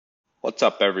What's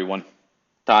up, everyone?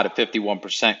 Todd at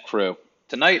 51% Crew.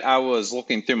 Tonight, I was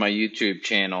looking through my YouTube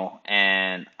channel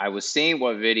and I was seeing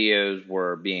what videos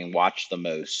were being watched the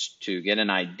most to get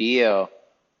an idea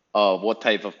of what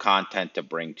type of content to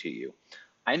bring to you.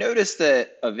 I noticed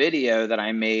that a video that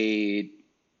I made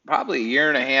probably a year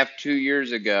and a half, 2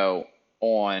 years ago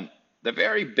on the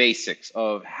very basics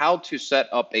of how to set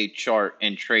up a chart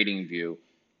in TradingView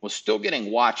was still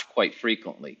getting watched quite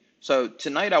frequently. So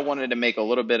tonight I wanted to make a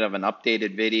little bit of an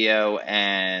updated video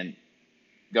and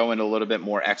go into a little bit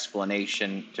more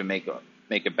explanation to make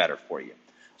it better for you.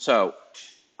 So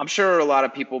I'm sure a lot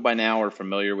of people by now are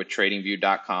familiar with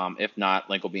tradingview.com. If not,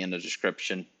 link will be in the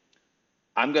description.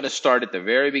 I'm going to start at the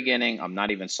very beginning. I'm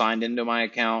not even signed into my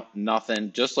account,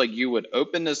 nothing. Just like you would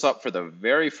open this up for the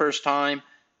very first time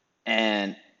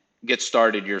and get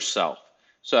started yourself.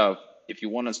 So if you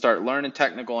want to start learning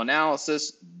technical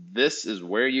analysis, this is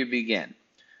where you begin.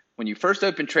 When you first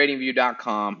open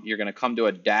tradingview.com, you're going to come to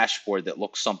a dashboard that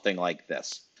looks something like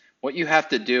this. What you have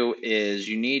to do is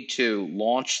you need to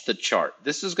launch the chart.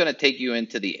 This is going to take you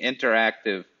into the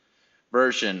interactive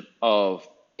version of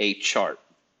a chart.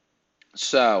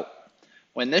 So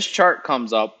when this chart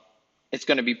comes up, it's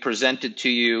going to be presented to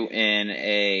you in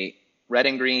a red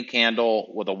and green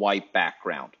candle with a white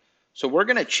background. So we're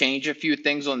going to change a few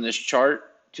things on this chart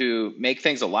to make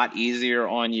things a lot easier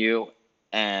on you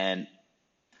and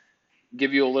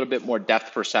give you a little bit more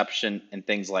depth perception and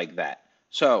things like that.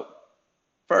 So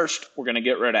first, we're going to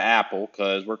get rid of Apple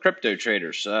because we're crypto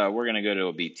traders. So we're going to go to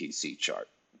a BTC chart.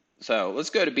 So let's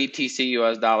go to BTC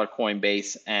US dollar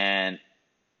Coinbase, and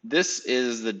this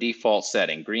is the default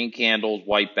setting: green candles,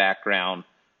 white background,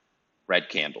 red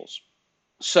candles.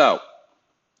 So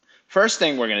first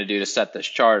thing we're going to do to set this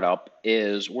chart up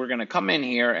is we're going to come in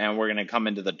here and we're going to come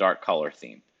into the dark color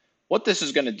theme. What this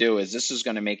is going to do is this is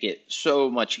going to make it so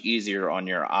much easier on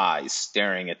your eyes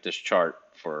staring at this chart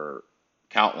for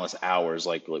countless hours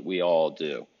like we all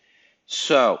do.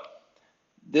 So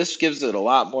this gives it a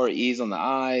lot more ease on the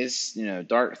eyes. You know,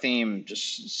 dark theme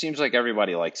just seems like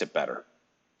everybody likes it better.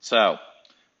 So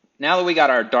now that we got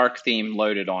our dark theme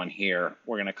loaded on here,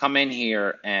 we're going to come in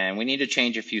here and we need to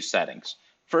change a few settings.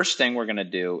 First thing we're going to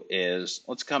do is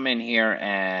let's come in here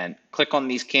and click on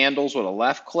these candles with a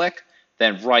left click,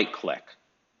 then right click.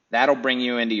 That'll bring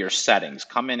you into your settings.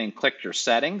 Come in and click your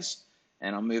settings,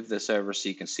 and I'll move this over so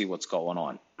you can see what's going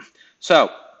on. So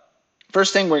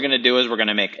first thing we're going to do is we're going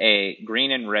to make a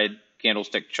green and red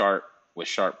candlestick chart with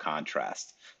sharp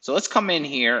contrast. So let's come in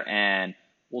here and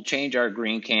we'll change our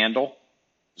green candle.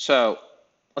 So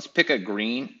let's pick a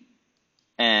green,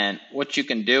 and what you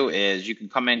can do is you can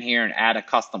come in here and add a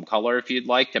custom color if you'd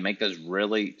like to make this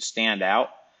really stand out.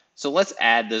 So let's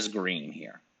add this green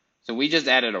here. So we just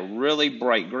added a really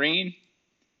bright green,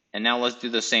 and now let's do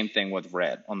the same thing with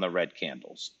red on the red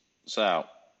candles. So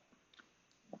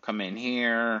we'll come in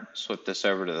here, switch this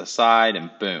over to the side, and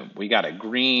boom, we got a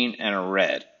green and a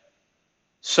red.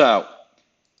 So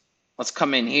let's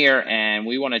come in here and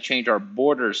we want to change our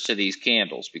borders to these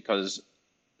candles because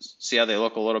see how they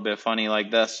look a little bit funny like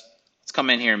this? Let's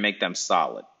come in here and make them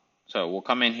solid. So we'll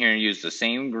come in here and use the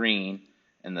same green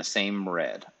and the same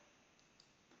red.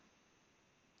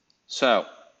 So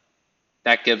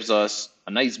that gives us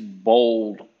a nice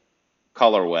bold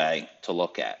colorway to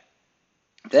look at.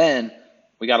 Then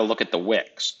we got to look at the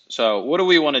wicks. So what do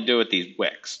we want to do with these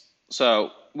wicks? So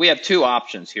we have two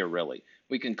options here really.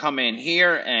 We can come in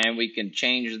here and we can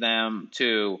change them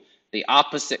to the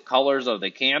opposite colors of the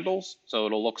candles. So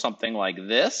it'll look something like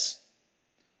this.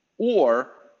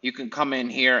 Or you can come in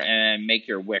here and make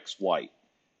your wicks white.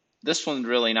 This one's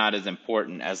really not as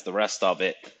important as the rest of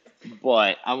it,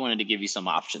 but I wanted to give you some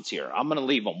options here. I'm going to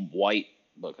leave them white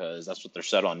because that's what they're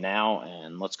set on now,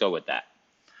 and let's go with that.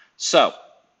 So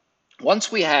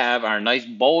once we have our nice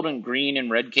bold and green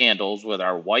and red candles with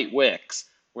our white wicks,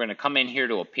 we're going to come in here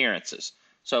to appearances.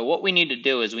 So what we need to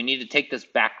do is we need to take this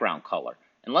background color,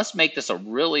 and let's make this a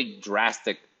really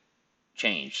drastic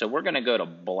change. So we're going to go to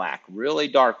black, really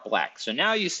dark black. So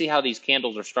now you see how these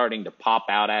candles are starting to pop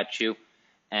out at you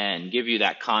and give you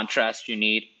that contrast you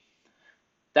need.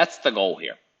 That's the goal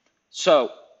here.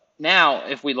 So now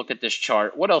if we look at this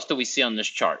chart, what else do we see on this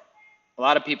chart? A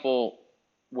lot of people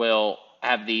will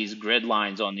have these grid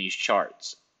lines on these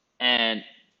charts, and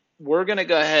we're going to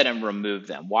go ahead and remove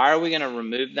them. Why are we going to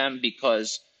remove them?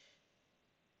 Because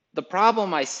the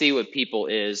problem I see with people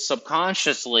is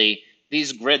subconsciously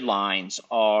these grid lines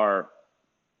are,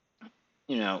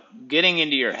 getting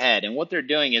into your head, and what they're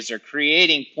doing is they're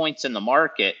creating points in the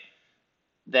market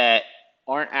that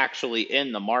aren't actually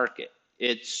in the market.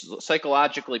 It's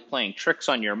psychologically playing tricks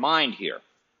on your mind here.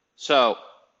 So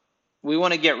we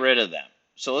want to get rid of them.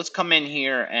 So let's come in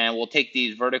here and we'll take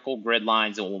these vertical grid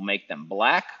lines and we'll make them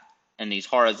black, and these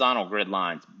horizontal grid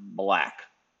lines black.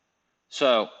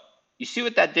 So you see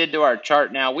what that did to our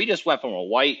chart now? We just went from a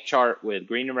white chart with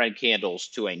green and red candles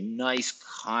to a nice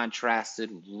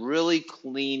contrasted, really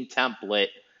clean template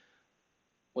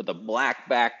with a black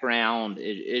background.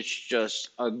 It's just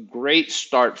a great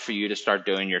start for you to start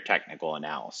doing your technical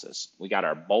analysis. We got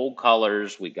our bold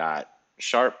colors, we got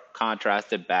sharp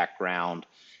contrasted background,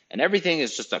 and everything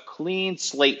is just a clean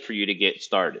slate for you to get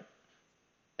started.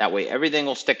 That way everything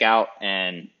will stick out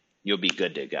and you'll be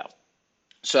good to go.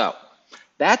 So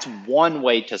that's one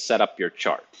way to set up your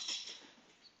chart.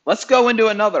 Let's go into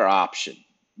another option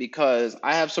because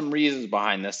I have some reasons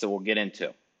behind this that we'll get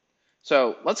into.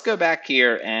 So let's go back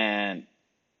here, and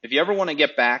if you ever want to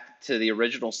get back to the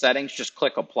original settings, just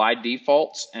click Apply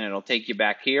Defaults and it'll take you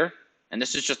back here. And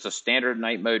this is just a standard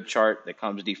night mode chart that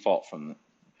comes default from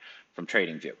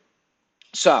Tradingview.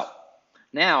 So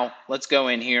now let's go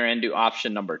in here and do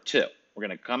option number 2. We're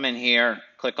going to come in here,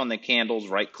 click on the candles,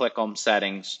 right click on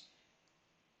settings,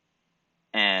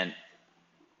 and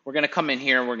we're going to come in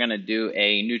here and we're going to do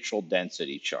a neutral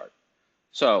density chart.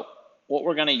 So what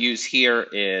we're going to use here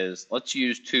is, let's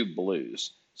use 2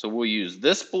 blues. So we'll use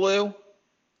this blue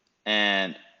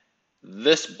and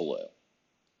this blue.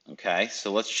 Okay,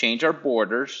 so let's change our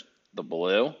borders, the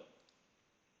blue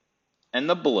and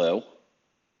the blue.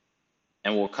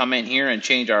 And we'll come in here and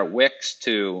change our wicks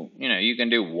to, you can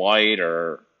do white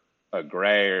or a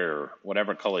gray or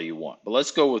whatever color you want. But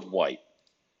let's go with white.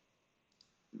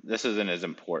 This isn't as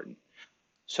important.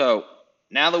 So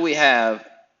now that we have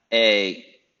a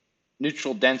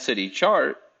neutral density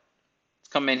chart, let's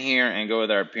come in here and go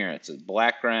with our appearances.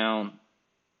 Background,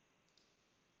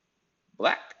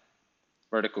 black.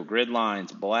 Vertical grid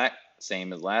lines, black.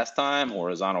 Same as last time.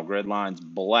 Horizontal grid lines,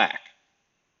 black.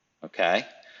 Okay.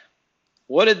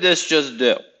 What did this just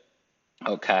do?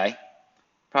 Okay.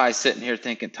 Probably sitting here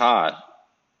thinking, Todd,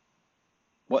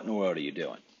 what in the world are you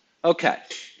doing? Okay.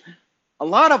 A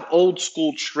lot of old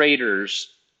school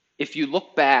traders, if you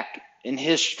look back in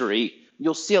history,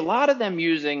 you'll see a lot of them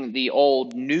using the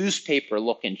old newspaper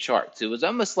looking charts. It was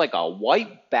almost like a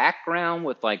white background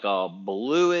with like a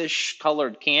bluish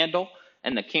colored candle,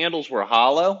 and the candles were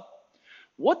hollow.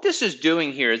 What this is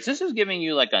doing here is this is giving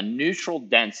you like a neutral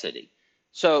density.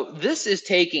 So this is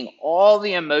taking all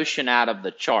the emotion out of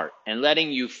the chart and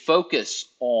letting you focus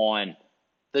on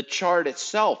the chart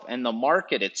itself and the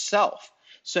market itself.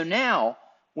 So now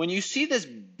when you see this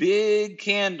big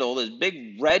candle, this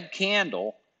big red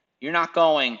candle, you're not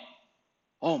going,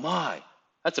 oh my,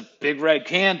 that's a big red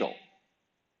candle.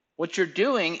 What you're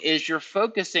doing is you're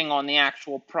focusing on the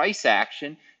actual price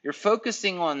action, you're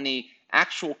focusing on the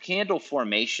actual candle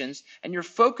formations, and you're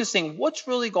focusing what's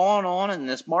really going on in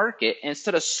this market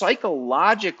instead of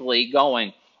psychologically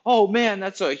going, oh man,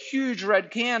 that's a huge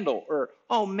red candle, or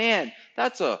oh man,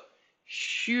 that's a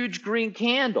huge green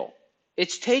candle.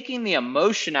 It's taking the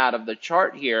emotion out of the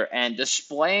chart here and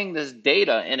displaying this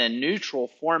data in a neutral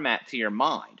format to your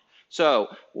mind. So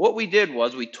what we did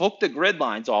was we took the grid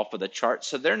lines off of the chart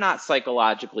so they're not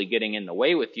psychologically getting in the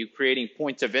way with you, creating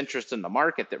points of interest in the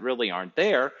market that really aren't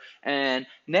there. And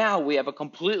now we have a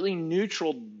completely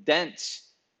neutral, dense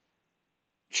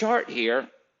chart here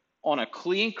on a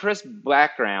clean, crisp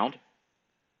background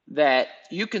that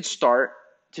you can start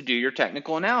to do your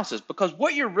technical analysis, because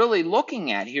what you're really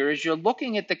looking at here is you're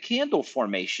looking at the candle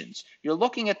formations. You're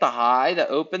looking at the high, the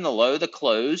open, the low, the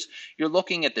close. You're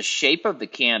looking at the shape of the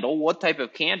candle. What type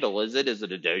of candle is it? Is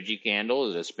it a doji candle?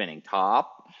 Is it a spinning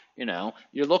top?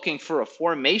 You're looking for a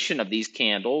formation of these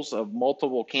candles, of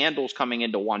multiple candles coming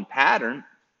into one pattern.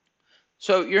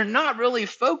 So you're not really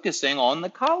focusing on the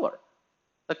color.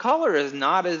 The color is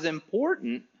not as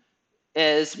important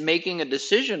as making a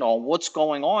decision on what's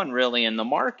going on really in the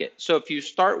market. So if you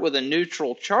start with a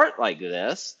neutral chart like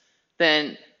this,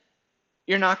 then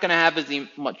you're not going to have as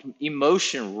much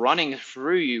emotion running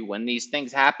through you when these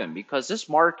things happen, because this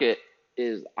market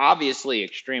is obviously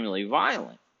extremely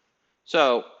violent.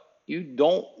 So you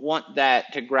don't want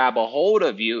that to grab a hold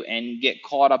of you and get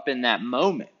caught up in that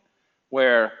moment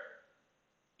where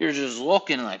you're just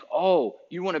looking like, oh,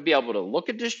 you want to be able to look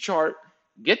at this chart,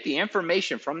 get the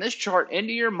information from this chart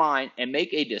into your mind and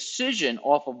make a decision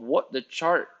off of what the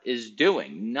chart is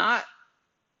doing, not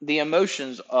the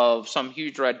emotions of some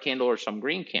huge red candle or some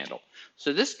green candle.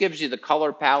 So this gives you the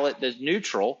color palette that's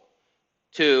neutral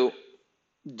to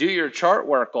do your chart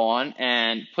work on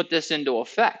and put this into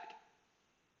effect.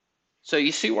 So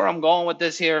you see where I'm going with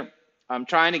this here? I'm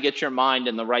trying to get your mind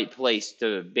in the right place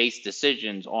to base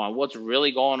decisions on what's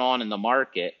really going on in the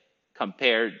market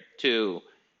compared to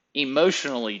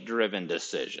emotionally driven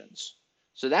decisions.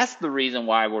 So that's the reason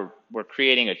why we're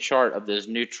creating a chart of this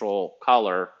neutral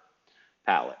color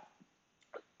palette.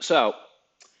 So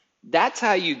that's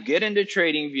how you get into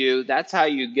TradingView. That's how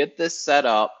you get this set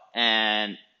up,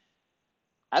 and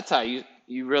that's how you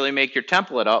really make your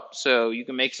template up so you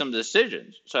can make some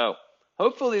decisions. So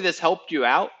hopefully this helped you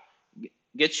out,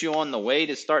 gets you on the way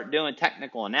to start doing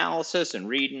technical analysis and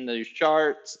reading those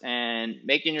charts and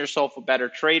making yourself a better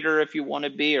trader if you want to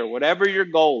be, or whatever your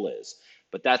goal is.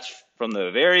 But that's from the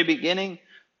very beginning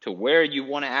to where you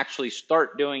want to actually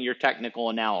start doing your technical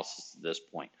analysis at this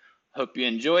point. Hope you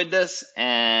enjoyed this,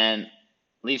 and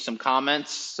leave some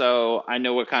comments so I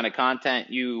know what kind of content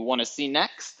you want to see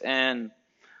next, and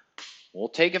we'll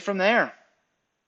take it from there.